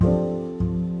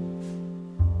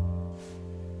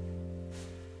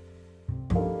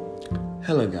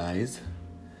Hello, guys.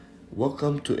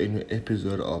 Welcome to a new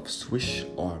episode of Swish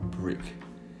or Brick.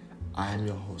 I am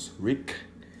your host, Rick,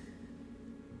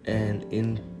 and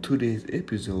in today's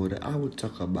episode, I will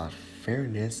talk about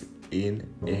fairness in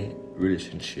a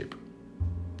relationship.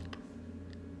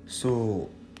 So,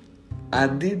 I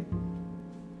did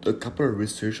a couple of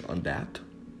research on that,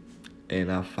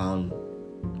 and I found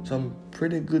some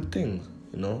pretty good things,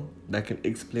 that can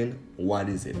explain what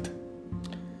is it.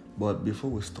 But before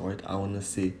we start, I want to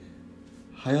say,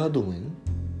 how y'all doing?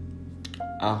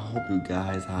 I hope you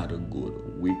guys had a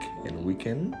good week and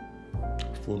weekend.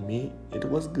 For me, it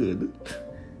was good.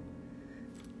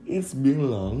 It's been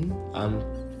long. I'm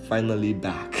finally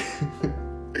back.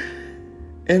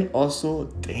 And also,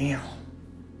 damn,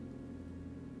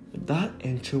 that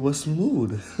intro was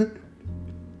smooth.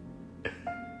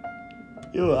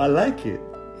 Yo, I like it.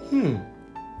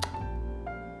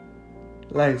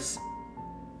 Like,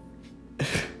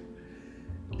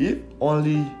 if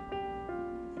only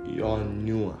y'all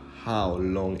knew how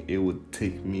long it would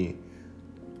take me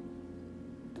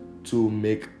to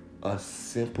make a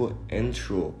simple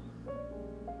intro.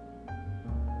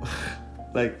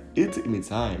 Like, it took me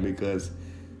time because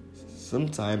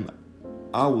sometimes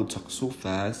I would talk so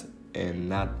fast and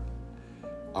not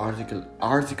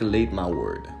articulate my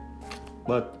word.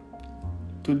 But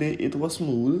today it was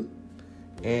smooth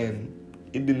and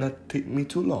it did not take me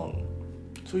too long.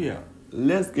 So yeah,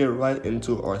 let's get right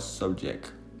into our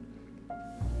subject.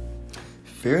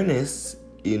 Fairness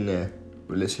in a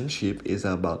relationship is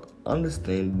about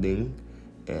understanding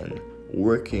and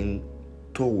working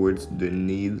towards the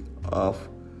need of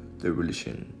the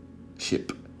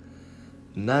relationship,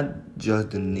 not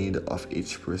just the need of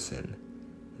each person.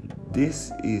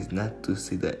 This is not to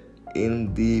say that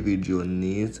individual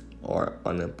needs are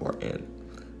unimportant.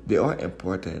 They are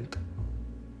important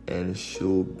and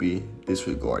should be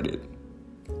disregarded.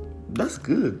 That's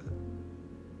good.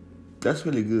 That's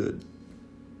really good.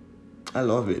 I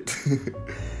love it.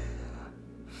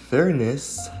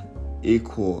 Fairness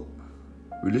equal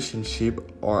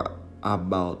relationship are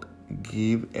about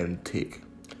give and take.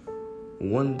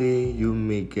 One day you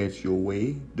may get your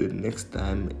way, the next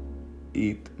time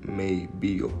it may be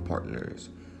your partner's.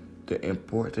 The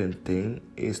important thing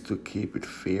is to keep it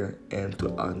fair and to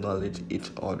acknowledge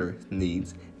each other's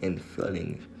needs and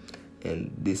feelings.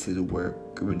 And this is where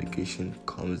communication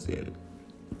comes in.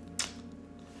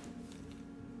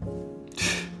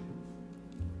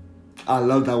 I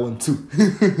love that one too.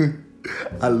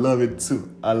 I love it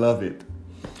too. I love it.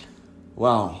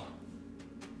 Wow.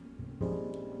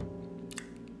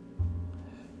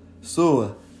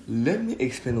 So, let me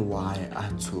explain why I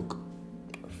took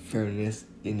fairness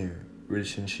in a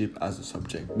relationship as a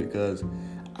subject, because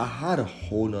I had a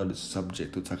whole nother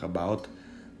subject to talk about,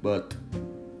 but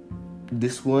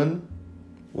this one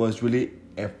was really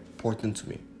important to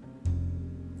me.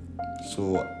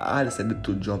 So I decided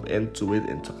to jump into it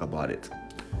and talk about it.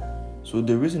 So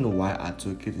the reason why I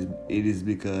took it is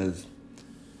because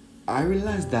I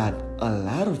realized that a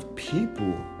lot of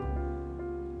people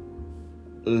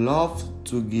love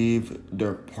to give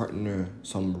their partner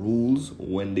some rules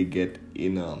when they get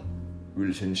in a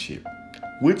relationship,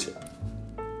 which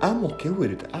I'm okay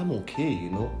with it. I'm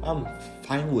okay, I'm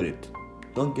fine with it.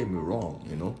 Don't get me wrong,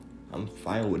 I'm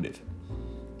fine with it.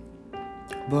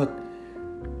 But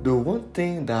the one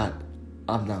thing that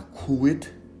I'm not cool with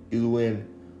is when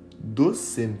those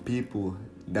same people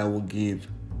that will give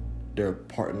their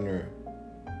partner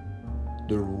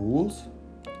the rules,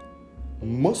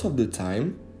 most of the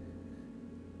time,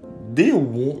 they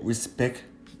won't respect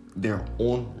their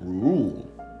own rule,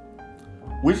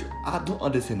 which I don't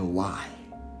understand why.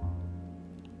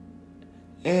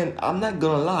 And I'm not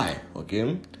gonna lie,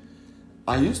 okay?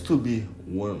 I used to be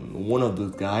one of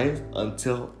those guys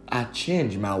until I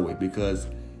changed my way, because,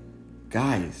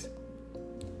 guys,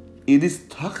 it is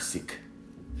toxic.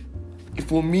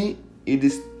 For me, it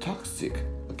is toxic,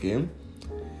 okay?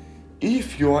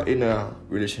 If you are in a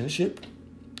relationship,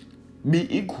 be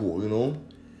equal,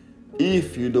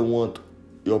 If you don't want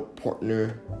your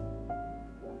partner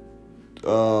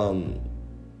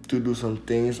to do some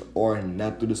things or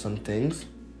not to do some things,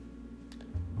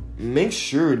 make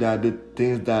sure that the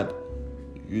things that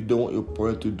you don't want your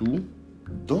partner to do,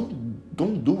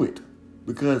 don't do it.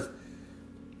 Because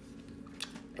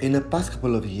in the past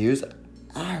couple of years,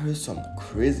 I heard some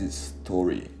crazy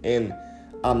story, and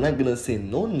I'm not gonna say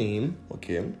no name,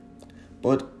 okay?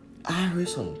 But I heard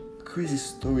some crazy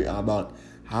story about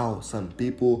how some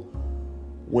people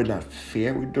were not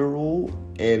fair with the rule,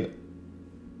 and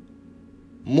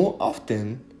more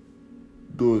often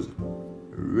those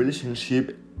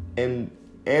relationships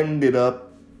ended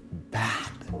up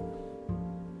bad.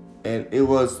 And it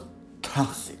was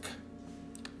toxic.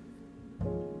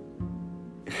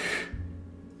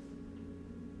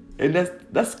 And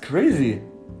that's crazy.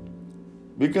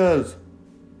 Because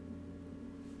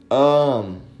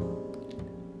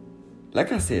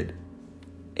like I said,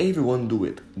 everyone do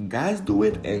it. Guys do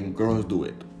it and girls do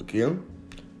it. Okay?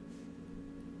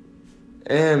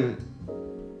 And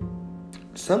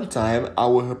sometimes I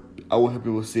will hear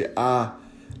people say,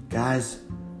 guys,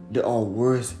 they are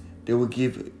worse. They will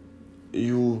give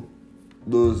you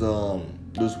those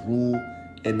rules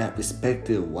and not respect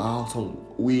it. Wow, so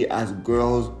we as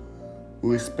girls,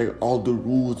 we respect all the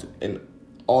rules and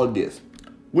all this,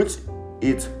 which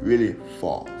it's really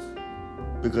false.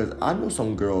 Because I know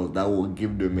some girls that will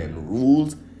give their men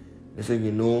rules and say,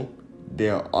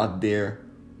 they're out there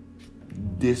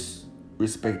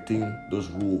disrespecting those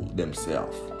rules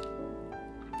themselves.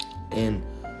 And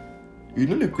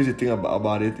the crazy thing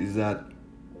about it is that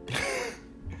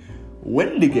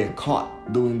when they get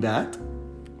caught doing that,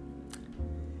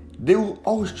 they will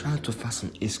always try to find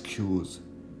some excuse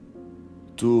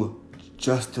to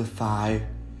justify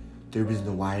the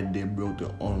reason why they broke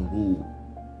their own rule.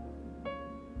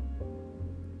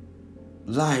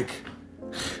 Like,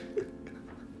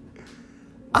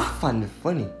 I find it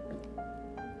funny.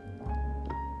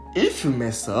 If you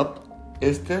mess up,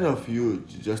 instead of you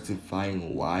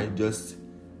justifying why, just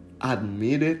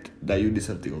admit it that you did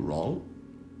something wrong,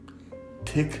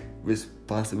 take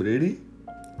responsibility,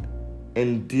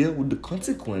 and deal with the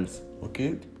consequence.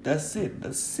 Okay? That's it.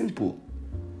 That's simple.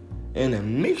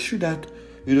 And make sure that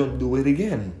you don't do it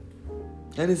again.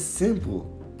 That is simple.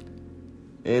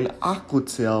 And I could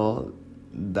tell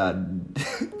that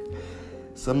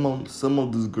some of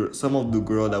the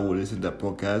girls that will listen to that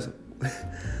podcast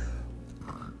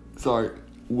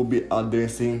will be out there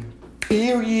saying,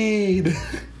 period.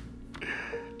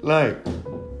 Like,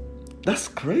 that's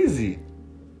crazy.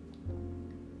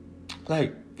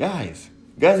 Like, guys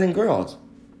and girls,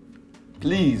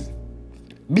 please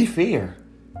be fair.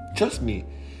 Trust me,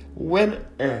 when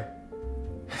a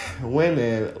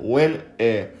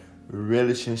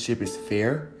relationship is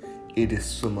fair, it is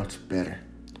so much better.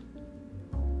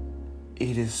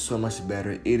 It is so much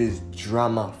better. It is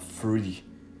drama free.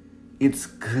 It's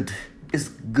good. It's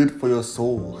good for your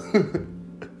soul.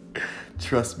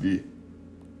 Trust me.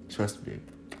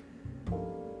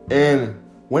 And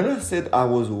when I said I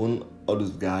was one of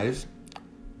those guys,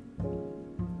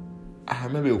 I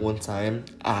remember one time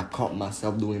I caught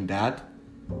myself doing that,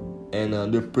 and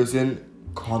the person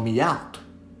called me out.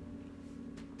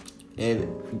 And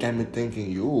it got me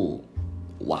thinking,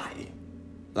 why?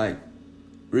 Like,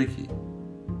 Ricky.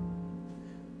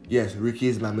 Yes, Ricky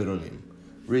is my middle name.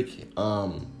 Ricky,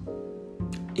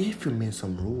 if you make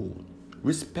some rule,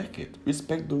 respect it.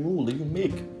 Respect the rule that you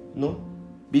make.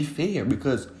 Be fair,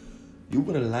 because you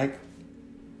wouldn't like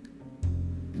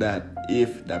that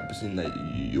if that person that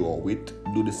you are with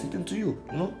do the same thing to you.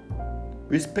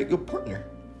 Respect your partner.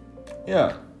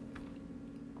 Yeah.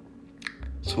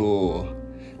 So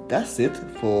that's it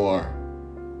for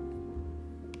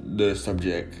the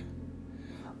subject.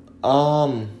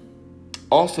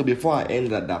 Also, before I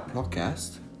end that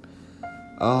podcast,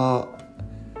 I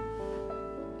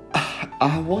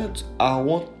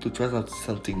want to try out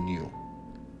something new.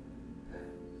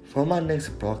 For my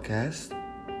next podcast,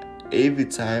 every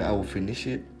time I will finish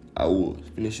it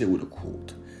with a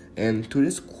quote. And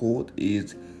today's quote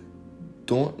is,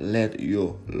 don't let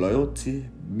your loyalty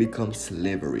become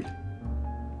slavery.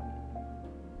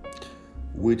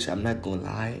 Which, I'm not gonna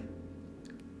lie,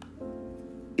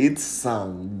 it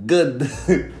sounds good.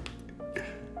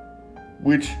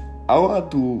 Which I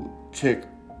want to check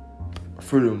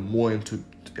furthermore into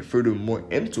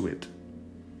it,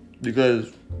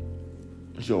 because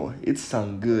it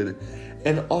sounds good.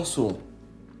 And also,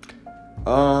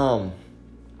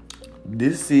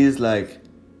 this is like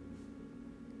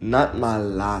not my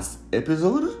last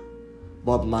episode,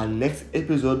 but my next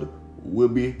episode will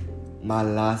be my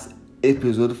last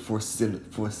episode for season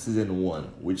 1,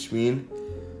 which means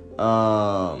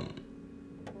I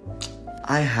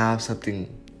have something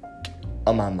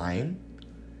on my mind,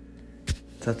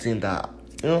 something that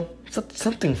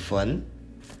something fun,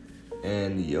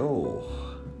 and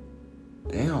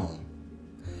damn,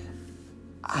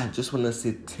 I just want to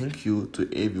say thank you to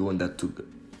everyone that took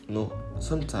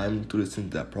some time to listen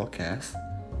to that podcast.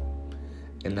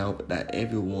 And I hope that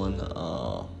everyone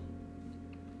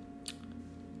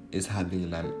is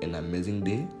having an amazing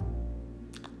day.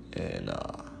 And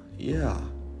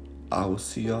I will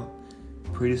see y'all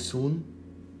pretty soon.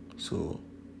 So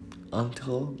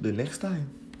until the next time,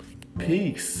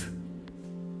 peace.